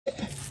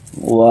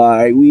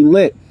Alright, we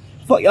lit.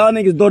 Fuck, y'all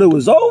niggas thought it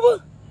was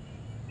over?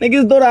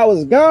 Niggas thought I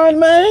was gone,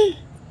 man?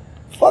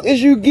 Fuck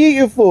is you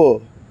geeking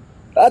for?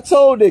 I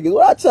told niggas,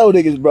 what I told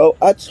niggas, bro?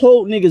 I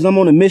told niggas I'm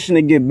on a mission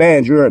to get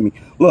banned, you heard me?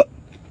 Look,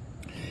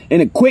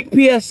 and a quick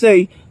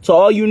PSA to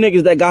all you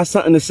niggas that got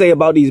something to say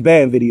about these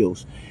ban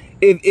videos.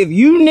 If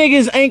you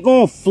niggas ain't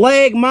gonna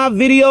flag my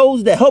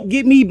videos that help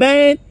get me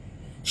banned,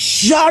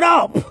 shut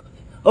up,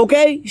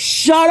 okay?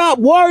 Shut up.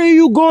 What are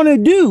you gonna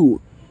do?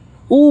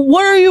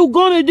 What are you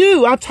gonna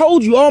do? I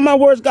told you, all my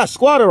words got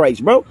squatter rights,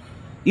 bro.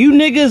 You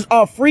niggas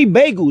are free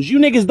bagels. You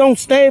niggas don't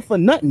stand for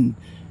nothing.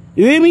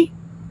 You hear me?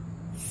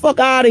 Fuck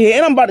out of here.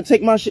 And I'm about to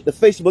take my shit to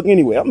Facebook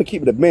anyway. I'm gonna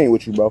keep it a band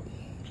with you, bro.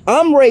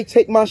 I'm ready to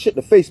take my shit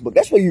to Facebook.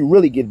 That's where you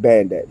really get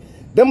banned at.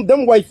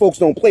 Them white folks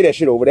don't play that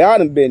shit over there. I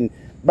done been,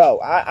 bro,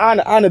 I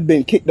done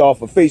been kicked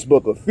off of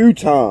Facebook a few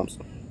times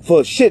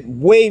for shit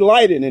way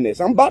lighter than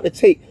this. I'm about to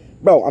take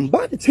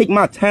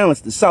my talents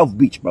to South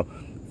Beach, bro.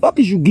 Fuck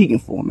is you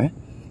geeking for, man?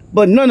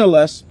 But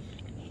nonetheless,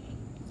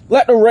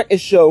 let the record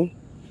show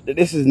that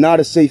this is not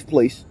a safe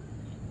place.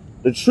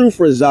 The truth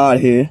reside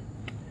here.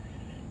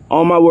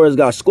 All my words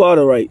got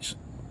squatter rights.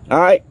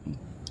 Alright?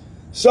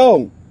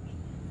 So,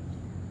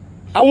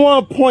 I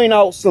want to point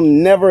out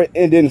some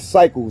never-ending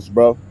cycles,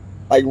 bro.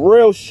 Like,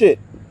 real shit.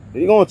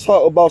 You're going to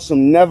talk about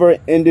some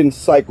never-ending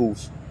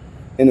cycles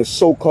in the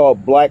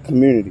so-called black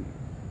community.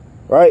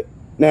 Right?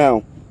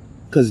 Now,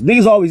 because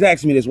niggas always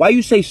ask me this. Why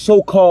you say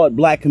so-called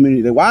black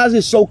community? Why is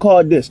it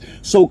so-called this?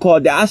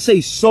 So-called that? I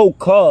say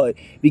so-called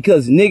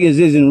because niggas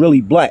isn't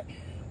really black.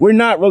 We're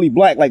not really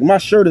black. Like, my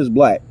shirt is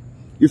black.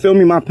 You feel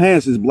me? My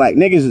pants is black.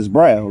 Niggas is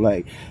brown.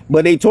 Like,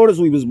 but they told us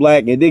we was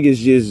black and niggas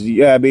just,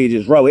 yeah, I mean,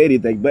 just roll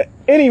anything. But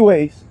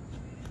anyways,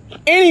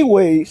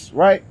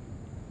 right?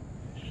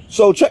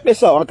 So check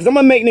this out, because I'm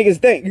going to make niggas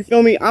think. You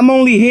feel me? I'm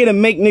only here to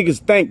make niggas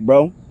think,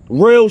 bro.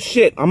 Real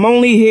shit. I'm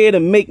only here to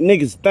make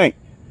niggas think.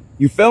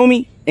 You feel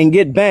me? And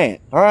get banned.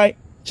 All right?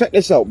 Check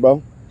this out,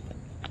 bro.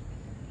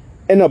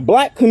 In the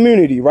black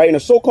community, right? In the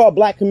so-called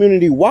black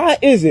community, why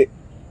is it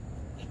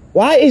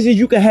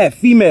you can have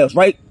females,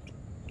 right?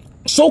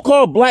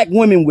 So-called black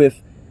women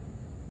with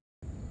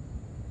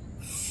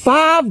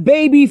 5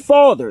 baby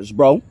fathers,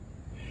 bro.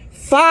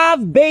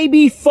 5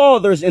 baby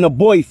fathers and a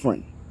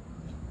boyfriend.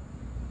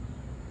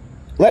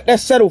 Let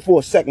that settle for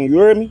a second, you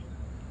heard me?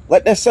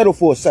 Let that settle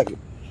for a second.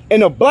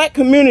 In the black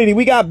community,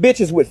 we got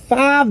bitches with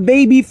 5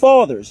 baby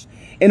fathers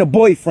and a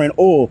boyfriend,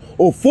 or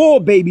 4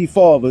 baby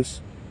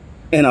fathers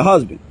and a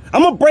husband.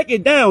 I'm gonna break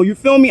it down, you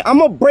feel me? I'm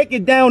gonna break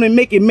it down and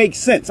make it make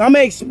sense. I'm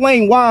gonna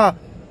explain why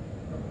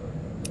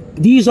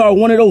these are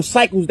one of those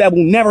cycles that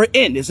will never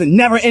end. It's a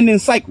never-ending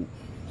cycle.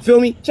 Feel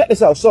me? Check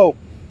this out. So,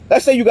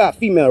 let's say you got a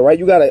female, right?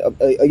 You got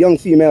a young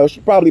female.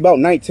 She's probably about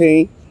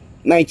 19,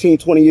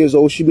 20 years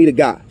old. She meet a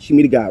guy,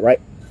 right?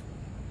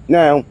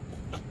 Now,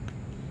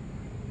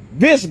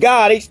 this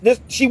guy,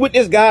 she with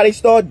this guy, they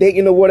start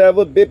dating or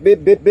whatever,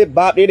 bit,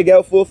 bop, they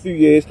together for a few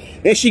years,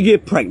 then she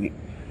get pregnant,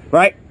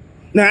 right?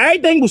 Now,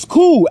 everything was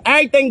cool,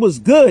 everything was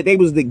good, they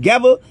was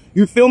together,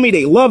 you feel me,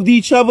 they loved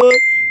each other,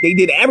 they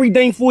did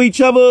everything for each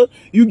other,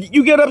 you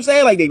get what I'm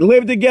saying, like, they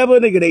lived together,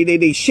 nigga,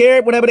 they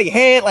shared whatever they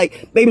had,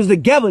 like, they was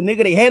together,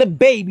 nigga, they had a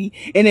baby,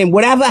 and then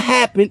whatever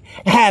happened,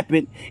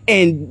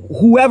 and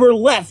whoever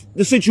left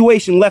the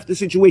situation,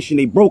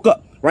 they broke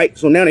up, right?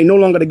 So now they no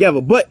longer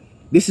together, but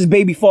this is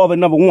baby father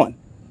number 1,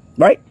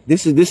 right?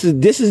 This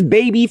is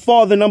baby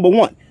father number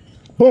 1.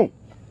 Boom.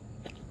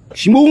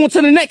 She move on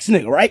to the next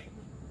nigga, right?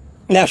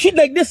 Now she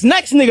think this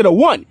next nigga the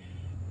one.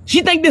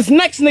 She done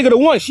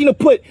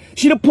put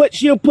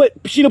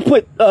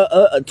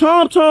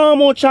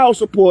Tom on child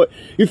support.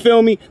 You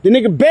feel me? The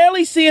nigga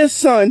barely see his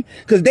son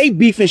because they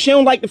beefing. She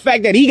don't like the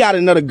fact that he got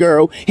another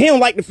girl. He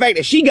don't like the fact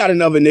that she got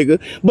another nigga.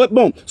 But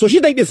boom. So she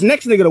think this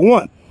next nigga the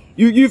one.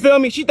 You feel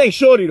me? She think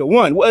Shorty the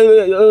one.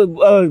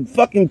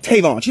 Fucking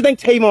Tavon. She think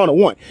Tavon the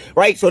one.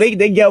 Right? So they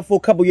yell for a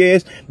couple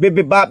years.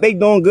 Bip bop. They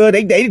doing good.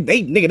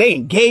 They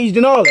engaged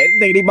and all that.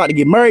 They about to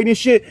get married and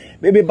shit.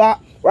 Bip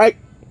bop. Right?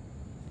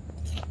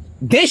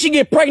 Then she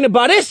get pregnant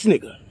by this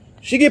nigga.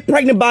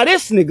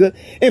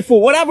 And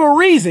for whatever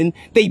reason,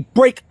 they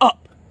break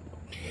up.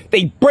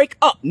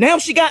 Now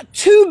she got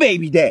 2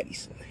 baby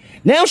daddies.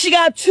 Now she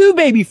got 2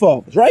 baby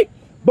fathers, right?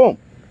 Boom.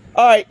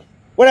 All right.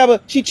 Whatever.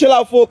 She chill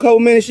out for a couple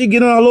minutes. She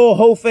get on a little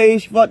whole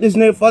phase. She fuck this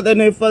nigga, fuck that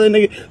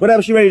nigga.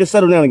 Whatever. She ready to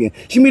settle down again.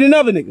 She meet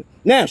another nigga.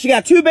 Now she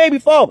got 2 baby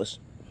fathers.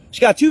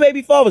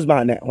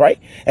 By now, right?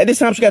 At this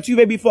time, she got 2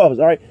 baby fathers,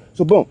 all right?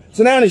 So, boom.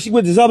 So now that she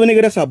with this other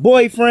nigga, that's her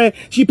boyfriend.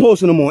 She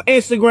posting them on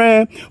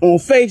Instagram, on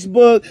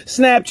Facebook,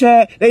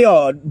 Snapchat. They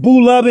are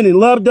boo-loving and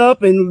loved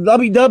up and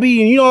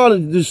lovey-dovey and you know all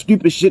the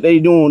stupid shit they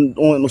do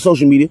on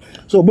social media.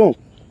 So, boom.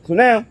 So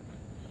now,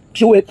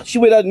 she with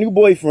her new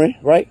boyfriend,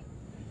 right?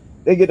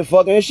 They get the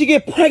fucking, and she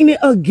get pregnant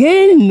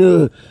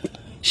again.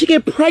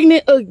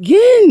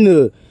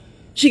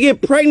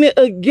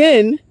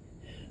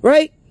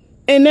 Right?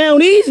 And now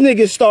these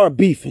niggas start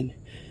beefing.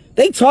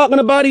 They talking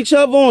about each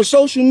other on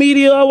social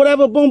media or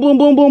whatever. Boom, boom,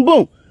 boom, boom,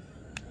 boom.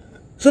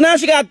 So now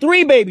she got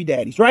 3 baby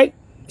daddies, right?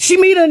 She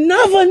meet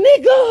another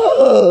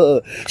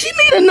nigga.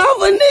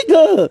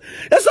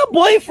 That's her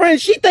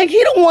boyfriend. She think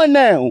he the one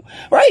now,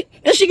 right?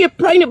 And she get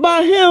pregnant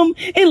by him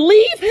and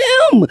leave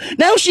him.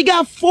 Now she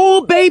got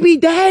 4 baby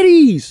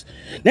daddies.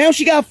 And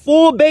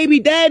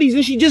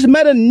she just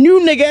met a new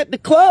nigga at the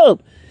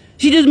club.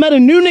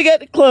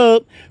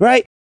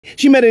 Right?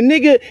 She met a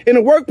nigga in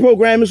a work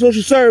program in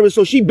social service.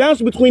 So she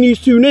bounced between these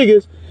 2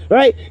 niggas,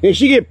 right? And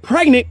she get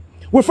pregnant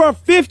with her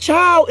 5th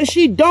child, and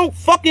she don't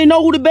fucking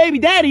know who the baby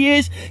daddy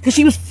is because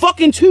she was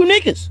fucking 2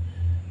 niggas.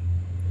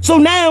 So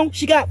now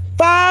she got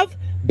 5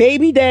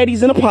 baby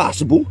daddies in a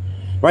possible,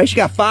 right? She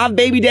got 5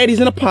 baby daddies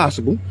in a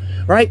possible,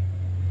 right?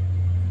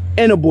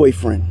 And a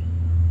boyfriend.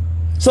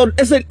 So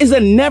it's a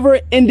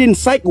never-ending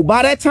cycle.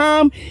 By that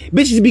time,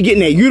 bitches be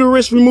getting their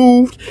uterus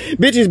removed.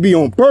 Bitches be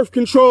on birth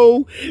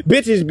control.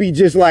 Bitches be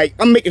just like,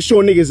 I'm making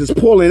sure niggas is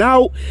pulling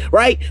out,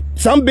 right?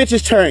 Some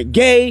bitches turn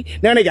gay.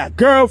 Now they got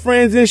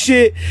girlfriends and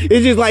shit.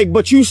 It's just like,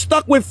 but you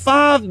stuck with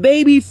 5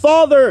 baby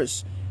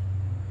fathers.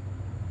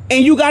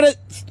 And you got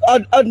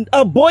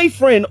a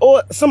boyfriend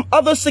or some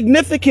other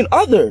significant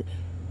other.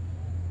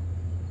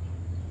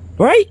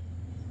 Right?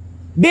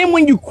 Then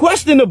when you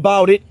question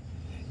about it,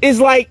 it's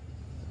like,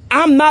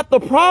 I'm not the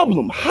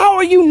problem. How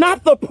are you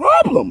not the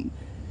problem?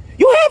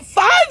 You have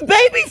 5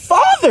 baby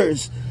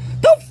fathers.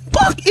 The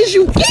fuck is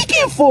you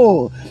geeking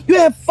for? You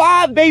have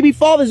 5 baby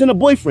fathers and a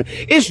boyfriend.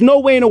 It's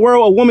no way in the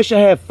world a woman should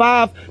have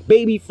 5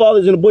 baby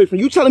fathers and a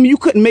boyfriend. You telling me you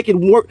couldn't make it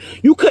work?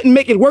 You couldn't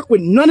make it work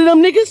with none of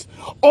them niggas?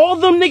 All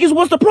them niggas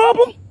was the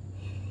problem?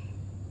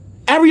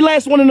 Every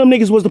last one of them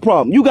niggas was the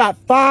problem. You got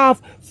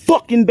 5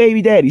 fucking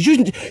baby daddies.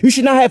 You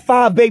should not have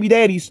 5 baby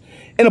daddies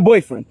and a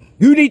boyfriend.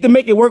 You need to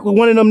make it work with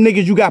one of them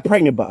niggas you got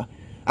pregnant by.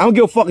 I don't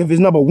give a fuck if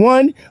it's number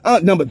 1,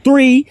 number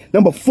 3,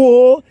 number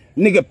 4.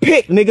 Nigga,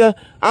 pick, nigga.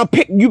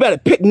 You better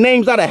pick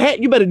names out of hat.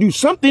 You better do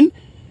something.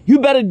 You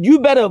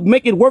better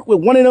make it work with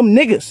one of them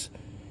niggas.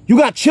 You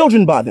got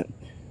children by them.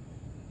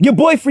 Your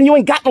boyfriend, you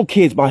ain't got no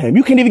kids by him.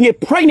 You can't even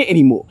get pregnant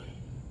anymore.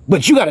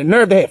 But you got a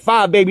nerve to have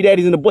 5 baby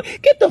daddies and a boy.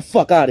 Get the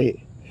fuck out of here.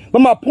 But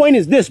my point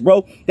is this,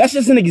 bro. That's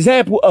just an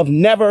example of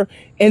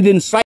never-ending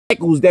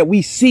cycles that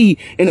we see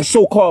in the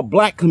so-called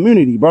black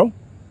community, bro.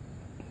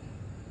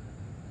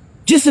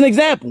 Just an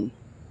example,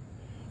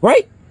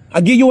 right?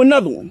 I'll give you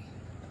another one.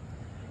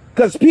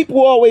 Because people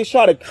always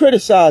try to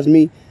criticize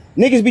me.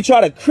 Niggas be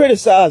trying to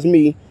criticize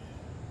me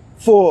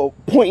for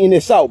pointing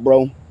this out,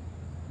 bro.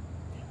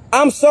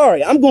 I'm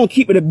sorry. I'm going to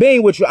keep it a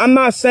bean with you. I'm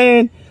not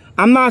saying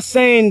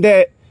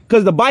that.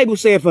 Because the Bible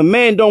said if a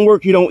man don't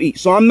work, you don't eat.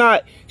 So I'm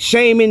not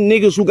shaming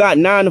niggas who got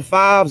 9 to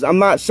 5s. I'm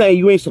not saying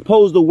you ain't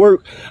supposed to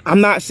work.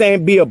 I'm not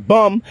saying be a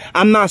bum.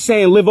 I'm not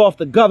saying live off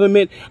the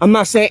government. I'm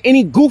not saying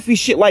any goofy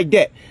shit like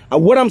that.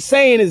 What I'm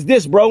saying is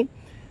this, bro.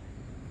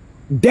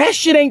 That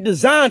shit ain't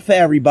designed for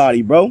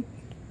everybody, bro.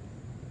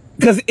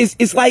 Because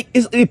it's like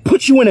it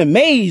puts you in a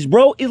maze,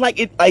 bro. It's like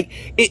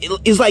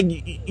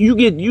you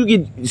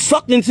get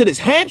sucked into this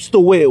hamster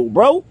wheel,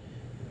 bro.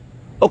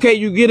 Okay,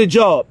 you get a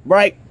job,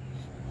 right?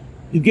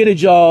 You get a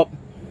job,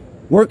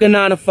 work a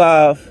 9 to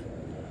 5,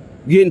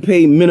 getting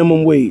paid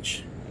minimum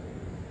wage.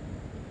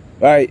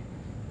 Right?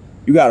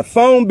 You got a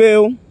phone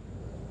bill,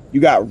 you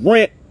got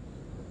rent,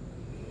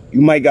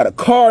 you might got a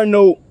car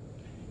note,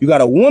 you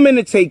got a woman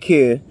to take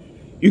care,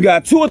 you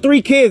got 2 or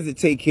 3 kids to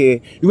take care,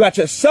 you got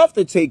yourself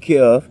to take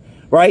care of,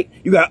 right?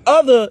 You got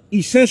other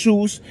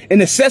essentials and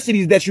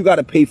necessities that you got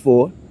to pay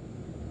for.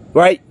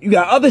 Right? You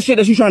got other shit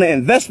that you're trying to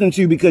invest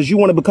into because you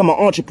want to become an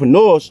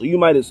entrepreneur. So you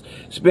might have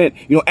spent,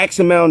 X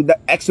amount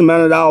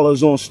of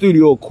dollars on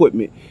studio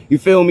equipment. You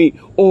feel me?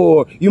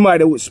 Or you might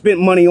have spent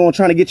money on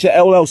trying to get your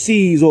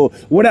LLCs or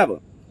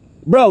whatever.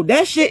 Bro,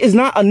 that shit is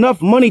not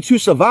enough money to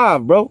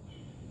survive, bro.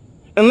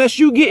 Unless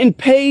you getting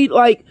paid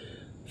like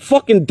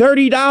fucking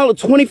 $30,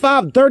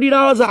 $25,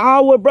 $30 an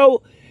hour,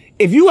 bro.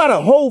 If you got a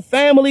whole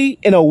family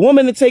and a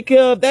woman to take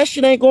care of, that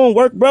shit ain't gonna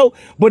work, bro.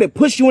 But it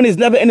puts you in this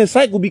never-ending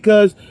cycle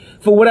because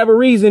for whatever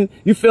reason,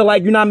 you feel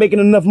like you're not making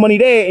enough money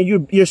there and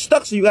you're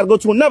stuck, so you gotta go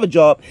to another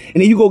job.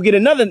 And then you go get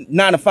another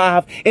 9 to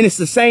 5, and it's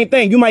the same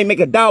thing. You might make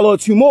 $1 or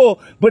 2 more,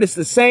 but it's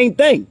the same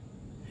thing.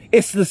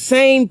 It's the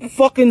same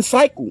fucking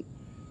cycle.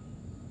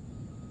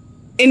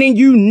 And then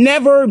you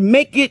never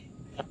make it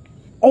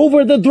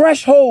over the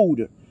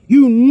threshold.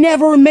 You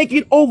never make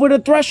it over the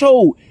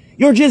threshold.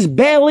 You're just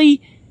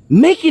barely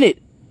making it.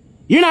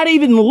 You're not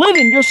even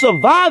living, you're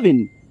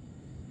surviving.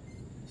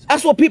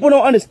 That's what people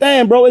don't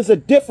understand, bro. It's a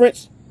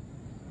difference.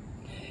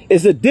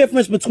 It's a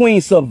difference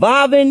between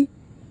surviving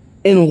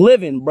and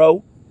living,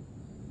 bro.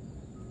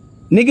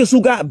 Niggas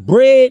who got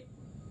bread,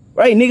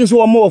 right? Niggas who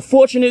are more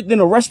fortunate than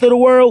the rest of the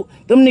world,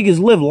 them niggas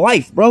live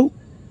life, bro.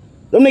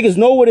 Them niggas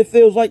know what it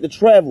feels like to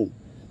travel.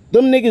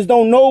 Them niggas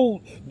don't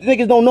know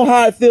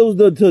how it feels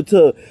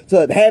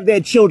to have their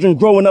children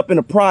growing up in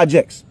the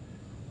projects.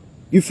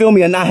 You feel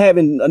me? And not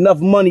having enough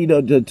money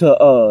to get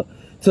all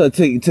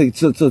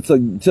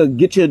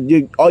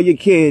your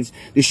kids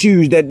the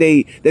shoes that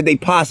they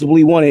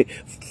possibly wanted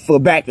for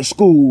back to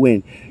school.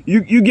 And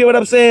you get what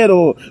I'm saying?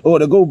 Or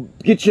to go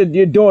get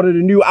your daughter the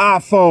new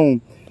iPhone.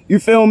 You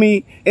feel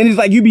me? And it's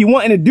like you be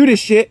wanting to do this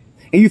shit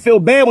and you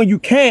feel bad when you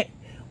can't,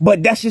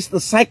 but that's just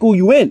the cycle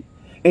you in.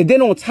 And then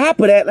on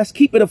top of that, let's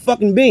keep it a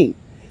fucking bean.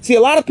 See,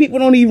 a lot of people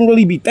don't even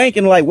really be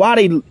thinking like why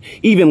they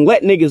even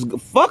let niggas go.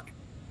 Fuck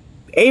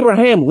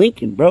Abraham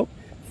Lincoln, bro.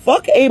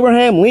 Fuck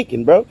Abraham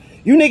Lincoln, bro.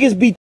 You niggas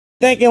be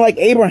thinking like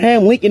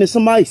Abraham Lincoln is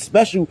somebody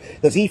special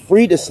because he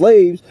freed the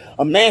slaves,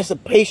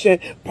 emancipation,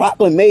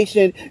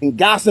 proclamation, and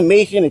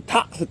gossipation,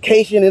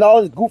 intoxication, and all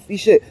this goofy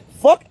shit.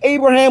 Fuck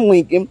Abraham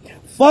Lincoln.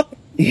 Fuck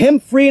him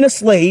freeing the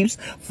slaves.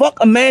 Fuck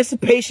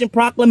emancipation,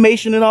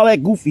 proclamation, and all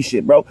that goofy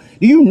shit, bro.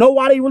 Do you know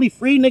why they really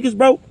freed niggas,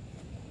 bro?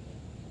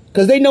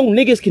 Because they know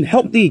niggas can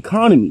help the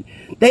economy.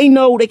 They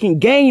know they can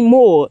gain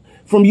more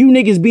from you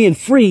niggas being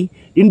free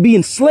than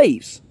being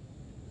slaves.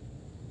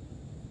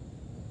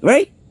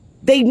 Right?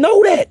 They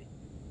know that.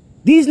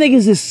 These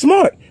niggas is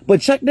smart.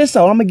 But check this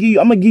out. I'm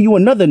gonna give you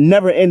another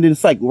never-ending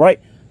cycle, right?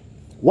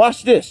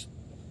 Watch this.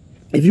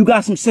 If you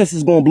got some sense,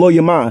 it's gonna blow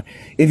your mind.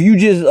 If you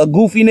just a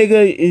goofy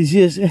nigga, it's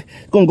just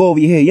gonna go over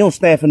your head. You don't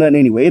stand for nothing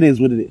anyway. It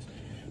is what it is.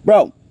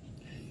 Bro,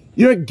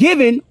 you're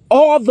giving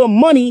all the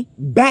money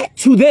back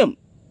to them.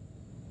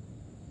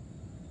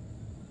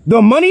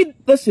 The money,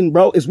 listen,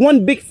 bro, is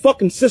one big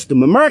fucking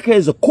system. America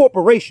is a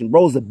corporation,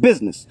 bro. It's a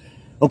business.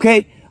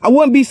 Okay? I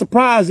wouldn't be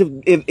surprised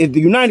if the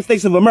United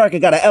States of America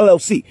got an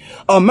LLC.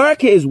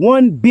 America is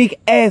one big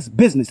ass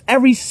business.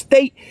 Every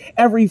state,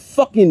 every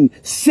fucking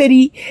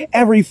city,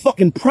 every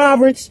fucking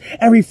province,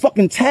 every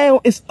fucking town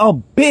is a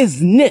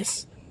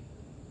business.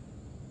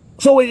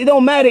 So it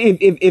don't matter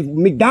if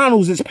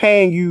McDonald's is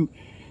paying you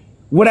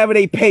whatever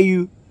they pay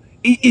you.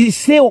 It's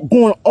still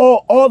going,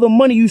 all the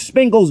money you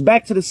spend goes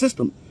back to the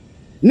system.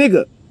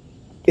 Nigga,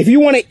 if you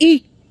want to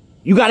eat,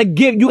 you gotta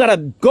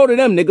go to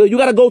them, nigga. You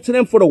gotta go to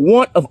them for the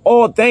want of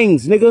all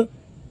things, nigga. I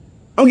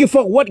don't give a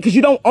fuck what, because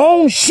you don't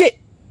own shit.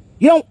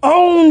 You don't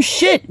own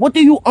shit. What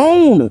do you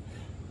own?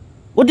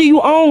 What do you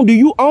own? Do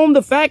you own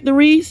the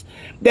factories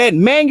that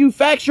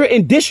manufacture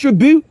and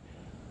distribute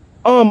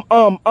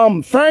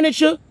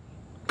furniture?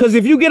 Because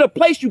if you get a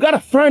place, you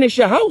gotta furnish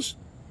your house.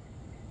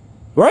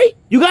 Right?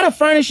 You gotta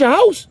furnish your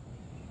house.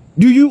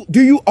 Do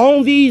you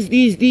own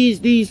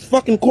these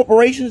fucking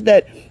corporations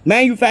that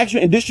manufacture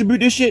and distribute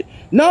this shit?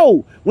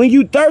 No. When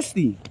you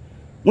thirsty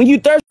and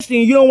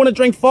you don't want to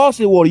drink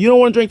faucet water, you don't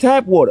want to drink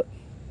tap water,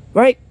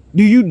 right?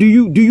 Do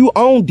you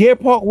own Deer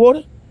Park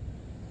water?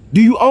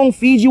 Do you own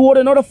Fiji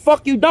water? No, the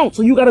fuck you don't.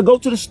 So you gotta go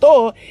to the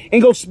store and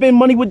go spend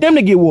money with them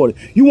to get water.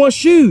 You want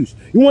shoes?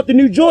 You want the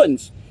new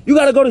Jordans? You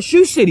gotta go to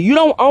Shoe City. You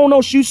don't own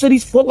no Shoe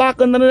Cities, Foot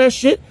Locker, none of that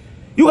shit.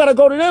 You gotta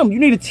go to them. You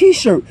need a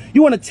t-shirt.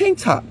 You want a tank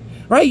top.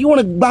 Right? You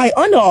want to buy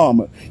Under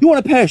Armour. You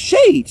want a pair of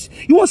shades.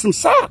 You want some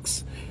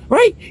socks.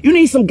 Right? You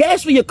need some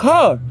gas for your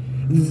car.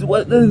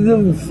 What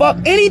the fuck?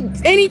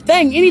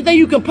 Anything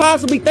you can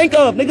possibly think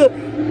of,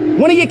 nigga.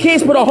 One of your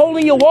kids put a hole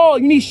in your wall.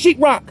 You need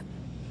sheetrock.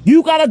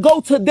 You gotta go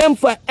to them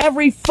for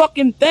every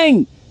fucking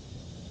thing.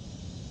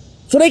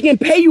 So they can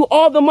pay you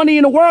all the money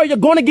in the world. You're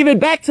gonna give it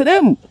back to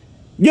them.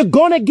 You're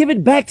gonna give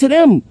it back to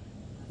them.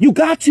 You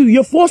got to.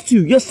 You're forced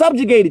to. You're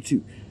subjugated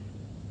to.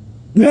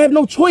 You have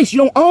no choice. You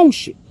don't own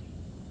shit.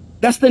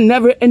 That's the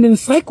never-ending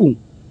cycle.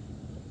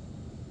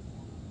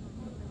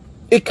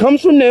 It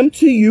comes from them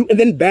to you and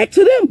then back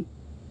to them.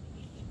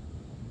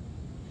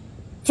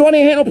 So I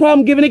didn't have no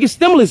problem giving niggas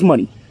stimulus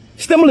money,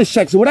 stimulus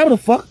checks or whatever the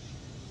fuck.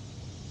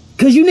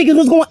 Because you niggas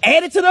was going to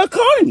add it to the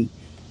economy.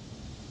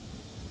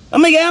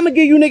 I'm going to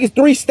give you niggas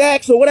 3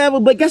 stacks or whatever,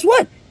 but guess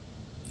what?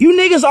 You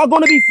niggas are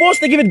going to be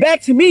forced to give it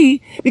back to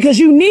me because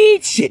you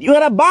need shit. You got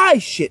to buy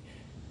shit.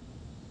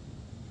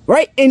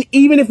 Right? And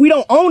even if we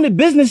don't own the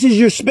businesses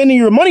you're spending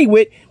your money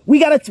with, we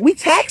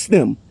tax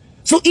them.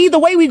 So either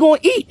way, we gonna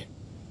eat.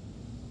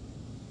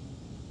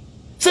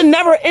 It's a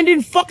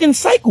never-ending fucking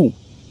cycle.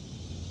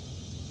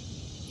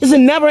 It's a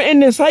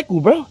never-ending cycle,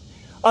 bro.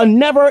 A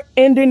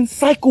never-ending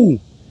cycle.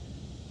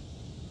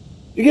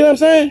 You get what I'm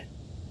saying?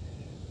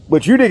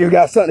 But you niggas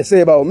got something to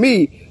say about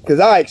me, because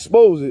I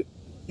expose it.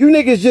 You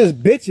niggas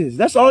just bitches.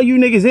 That's all you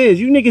niggas is.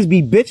 You niggas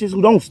be bitches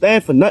who don't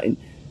stand for nothing.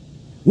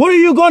 What are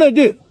you gonna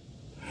do?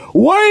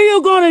 What are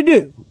you gonna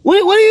do? What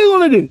are you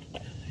gonna do?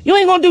 You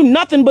ain't gonna do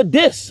nothing but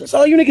this. That's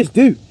all you niggas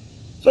do.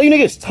 So you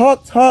niggas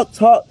talk.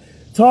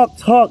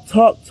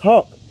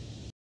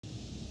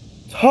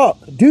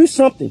 Do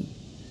something.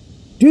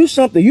 Do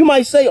something. You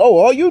might say, oh,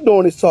 all you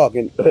doing is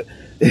talking.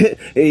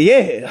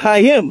 Yeah, I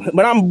am.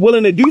 But I'm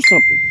willing to do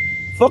something.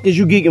 Fuck is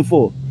you geeking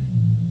for?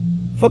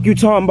 Fuck you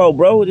talking about,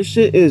 bro? This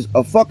shit is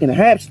a fucking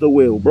hamster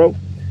wheel, bro.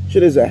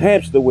 Shit is a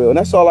hamster wheel. And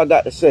that's all I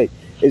got to say.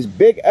 It's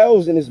big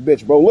L's in this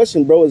bitch, bro.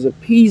 Listen, bro, it's a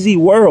peasy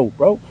world,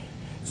 bro.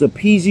 It's a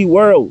peasy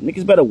world.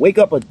 Niggas better wake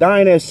up or die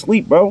in their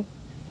sleep, bro.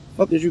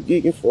 Fuck is you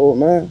geeking for,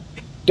 man?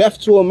 Death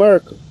to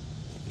America.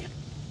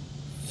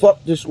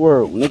 Fuck this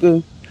world,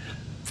 nigga.